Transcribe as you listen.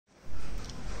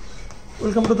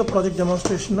Welcome to the project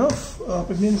demonstration of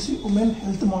pregnancy women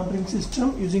health monitoring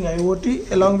system using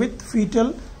IoT along with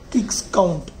fetal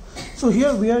kickcount. So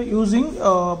here we are using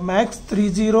MAX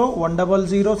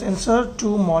 30100 sensor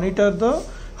to monitor the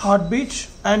heartbeat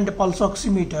and pulse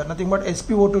oximeter, nothing but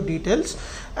SpO2 details,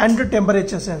 and the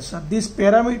temperature sensor. These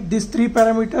three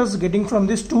parameters getting from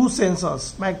these two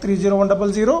sensors, MAX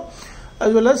 30100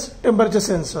 as well as temperature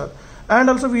sensor. And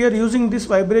also we are using this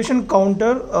vibration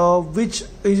counter which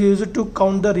is used to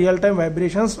count the real-time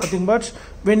vibrations, nothing but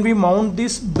when we mount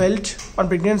this belt on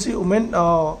pregnancy woman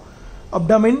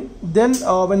abdomen, then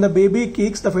when the baby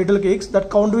kicks, the fetal kicks,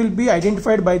 that count will be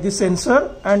identified by the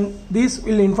sensor, and this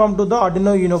will inform to the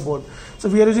Arduino Uno board. So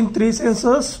we are using three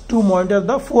sensors to monitor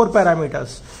the four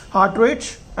parameters: heart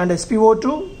rate and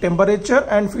SpO2, temperature,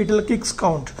 and fetal kicks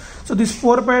count. So these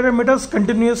four parameters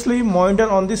continuously monitor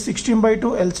on this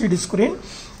 16:2 LCD screen,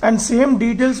 and same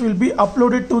details will be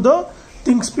uploaded to the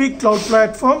Thingspeak cloud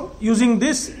platform using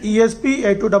this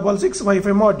ESP8266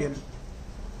 Wi-Fi module.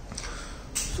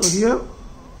 So here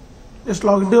just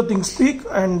log into Thingspeak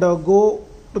and go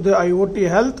to the IoT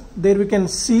health. There we can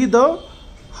see the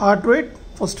heart rate,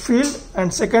 first field,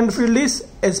 and second field is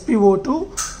SpO2,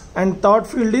 and third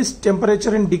field is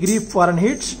temperature in degree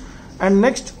Fahrenheit, and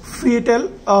next fetal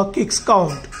kicks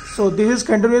count. So this is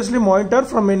continuously monitored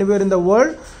from anywhere in the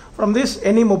world from this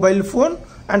any mobile phone,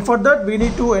 and for that we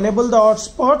need to enable the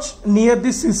hotspots near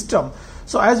the system.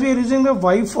 So as we are using the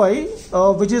Wi-Fi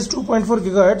which is 2.4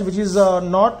 GHz, which is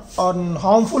not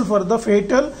harmful for the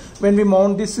fetal when we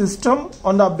mount this system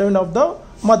on the abdomen of the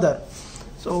mother.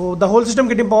 So the whole system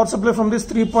getting power supply from this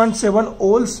 3.7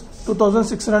 volts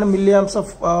 2600 milliamps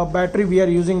of battery we are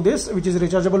using this, which is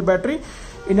rechargeable battery.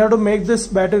 In order to make this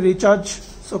battery recharge,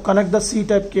 so connect the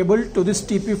C-type cable to this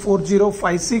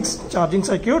TP4056 charging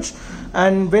circuit,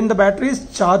 and when the battery is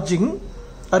charging,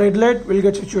 a red light will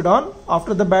get switched on.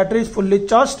 After the battery is fully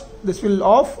charged, this will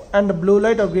off and the blue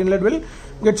light or green light will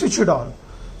get switched on.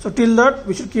 So till that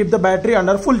we should keep the battery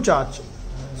under full charge.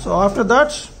 So after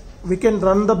that we can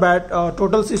run the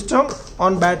total system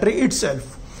on battery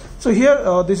itself. So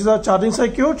here this is a charging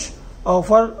circuit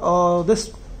for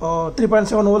this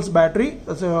 3.7 volts battery.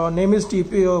 Name is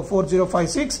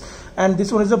TP4056, and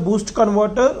this one is a boost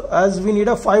converter, as we need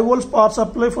a 5 volts power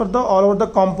supply for the all over the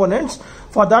components.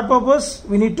 For that purpose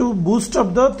we need to boost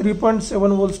up the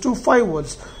 3.7 volts to 5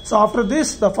 volts. So after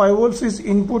this, the 5 volts is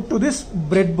input to this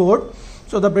breadboard.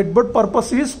 So the breadboard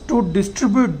purpose is to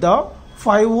distribute the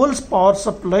 5 volts power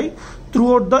supply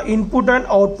throughout the input and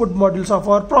output modules of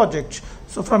our project.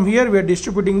 So from here we are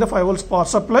distributing the 5 volts power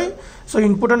supply, so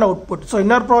input and output. So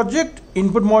in our project,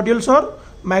 input modules are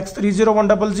MAX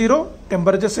 30100,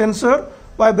 temperature sensor,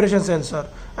 vibration sensor,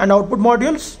 and output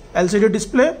modules LCD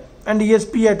display and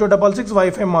ESP8266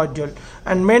 Wi-Fi module,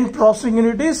 and main processing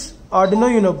unit is Arduino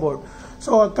Uno board.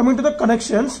 So coming to the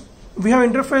connections, we have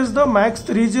interfaced the MAX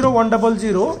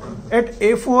 30100 at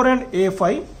A4 and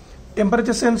A5,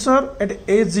 temperature sensor at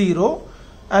A0,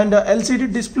 and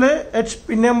LCD display at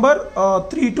pin number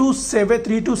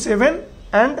 327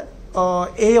 and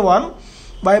A1,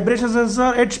 vibration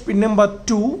sensor at pin number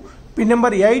 2, pin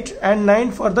number 8 and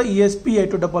 9 for the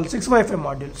ESP8266 Wi-Fi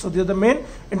module. So these are the main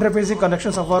interfacing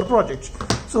connections of our project.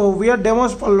 So we are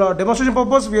for demonstration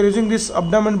purpose we are using this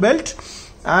abdomen belt,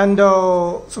 and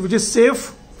so which is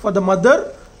safe for the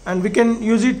mother, and we can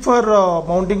use it for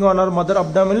mounting on our mother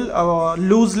abdomen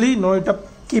loosely, no need to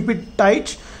keep it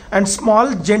tight, and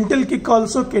small gentle kick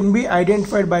also can be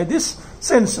identified by this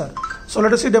sensor. So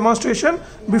let us see demonstration.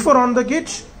 Before on the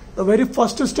kit, the very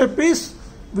first step is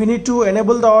we need to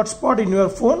enable the hotspot in your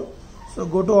phone. So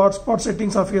go to hotspot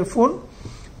settings of your phone,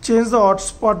 change the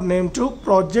hotspot name to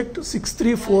project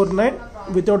 6349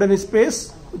 without any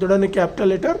space, without any capital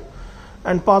letter,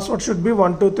 and password should be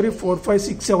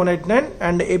 123456789,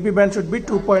 and AP band should be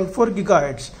 2.4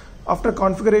 GHz. After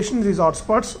configuration these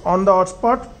hotspots on the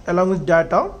hotspot along with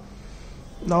data.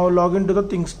 Now log into the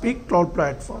Thingspeak cloud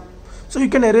platform. So you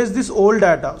can erase this old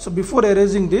data. So before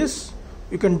erasing this,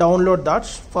 you can download that.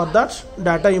 For that,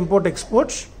 data import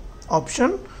export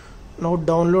option. Now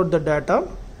download the data.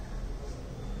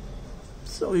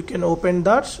 So you can open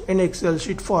that in Excel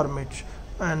sheet format,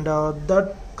 and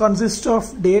that consists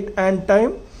of date and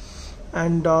time,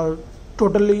 and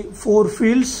totally 4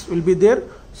 fields will be there.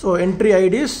 So entry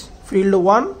IDs, field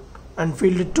 1 and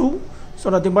field 2, so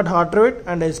nothing but heart rate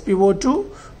and SpO2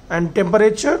 and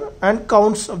temperature and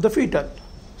counts of the fetal.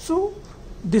 So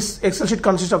this Excel sheet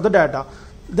consists of the data.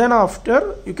 Then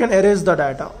after you can erase the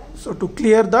data. So to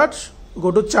clear that, go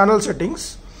to channel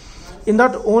settings. In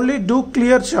that only do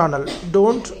clear channel,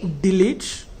 don't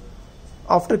delete.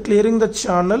 After clearing the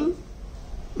channel,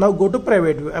 Now go to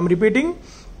private view. I'm repeating,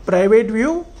 private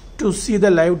view to see the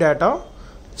live data,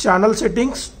 channel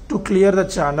settings to clear the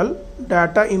channel,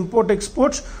 data import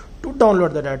exports to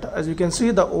download the data. As you can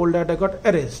see, the old data got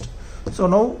erased. So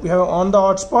now we have on the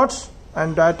hotspots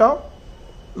and data.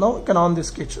 Now we can on this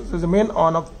switch. This is the main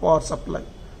on of power supply.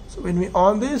 So when we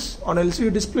on this on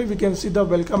LCD display, we can see the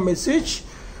welcome message,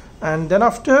 and then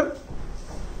after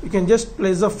you can just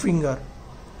place the finger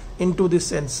into the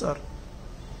sensor,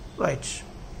 right?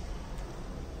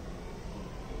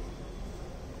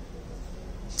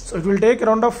 So it will take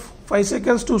around of 5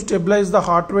 seconds to stabilize the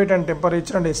heart rate and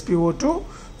temperature and SpO2.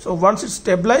 So once it's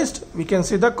stabilized, we can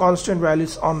see the constant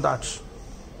values on that.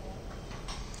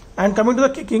 And coming to the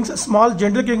kickings, small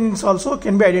gentle kickings also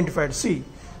can be identified. See,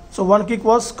 so 1 kick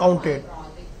was counted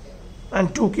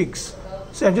and 2 kicks.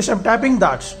 So I'm tapping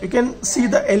that. You can see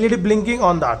the LED blinking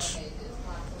on that.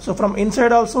 So from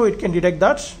inside also it can detect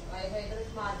that.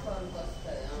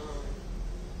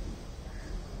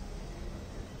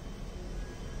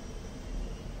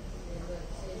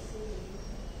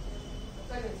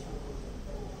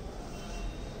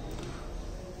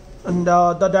 And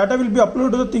the data will be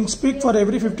uploaded to the Thingspeak for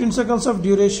every 15 seconds of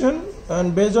duration,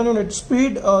 and based on your net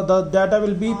speed, the data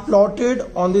will be plotted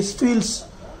on these fields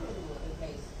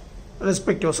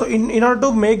respective. So in order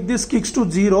to make these kicks to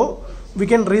 0, we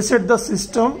can reset the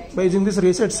system by using this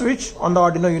reset switch on the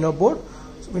Arduino Uno board.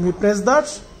 So when we press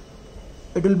that,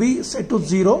 it will be set to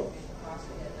 0.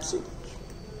 See.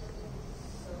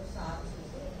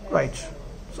 Right.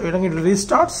 So it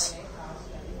restarts,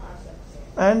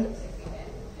 and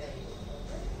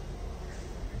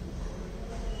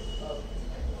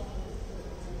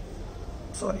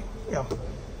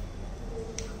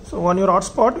so on your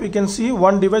hotspot, we can see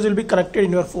one device will be connected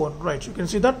in your phone, right? You can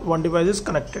see that one device is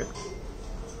connected,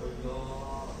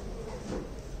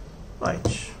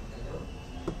 right?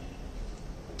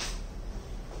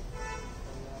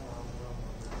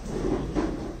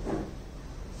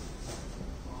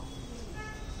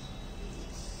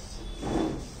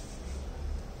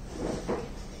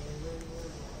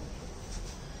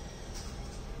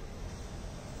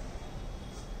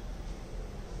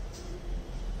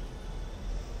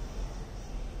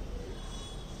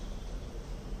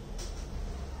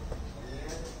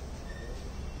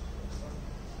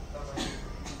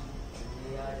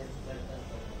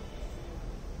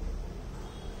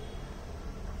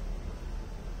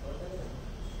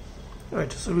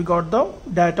 Right, so we got the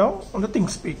data on the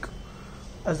Thingspeak,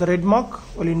 as the red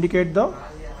mark will indicate the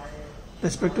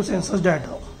respective sensors data.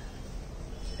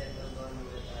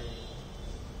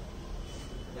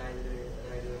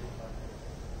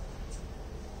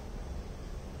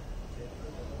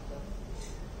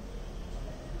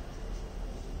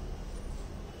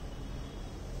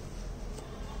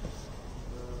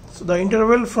 So the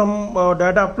interval from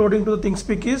data uploading to the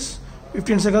Thingspeak is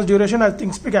 15 seconds duration, as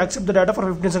Thingspeak accept the data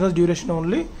for 15 seconds duration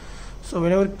only. So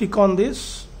whenever we click on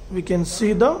this, we can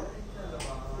see the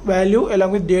value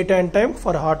along with date and time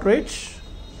for heart rate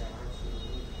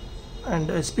and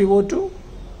SpO2,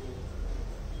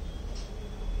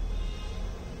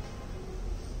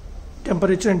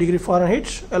 temperature in degree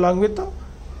Fahrenheit, along with the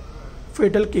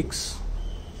fetal kicks,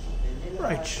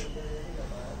 right?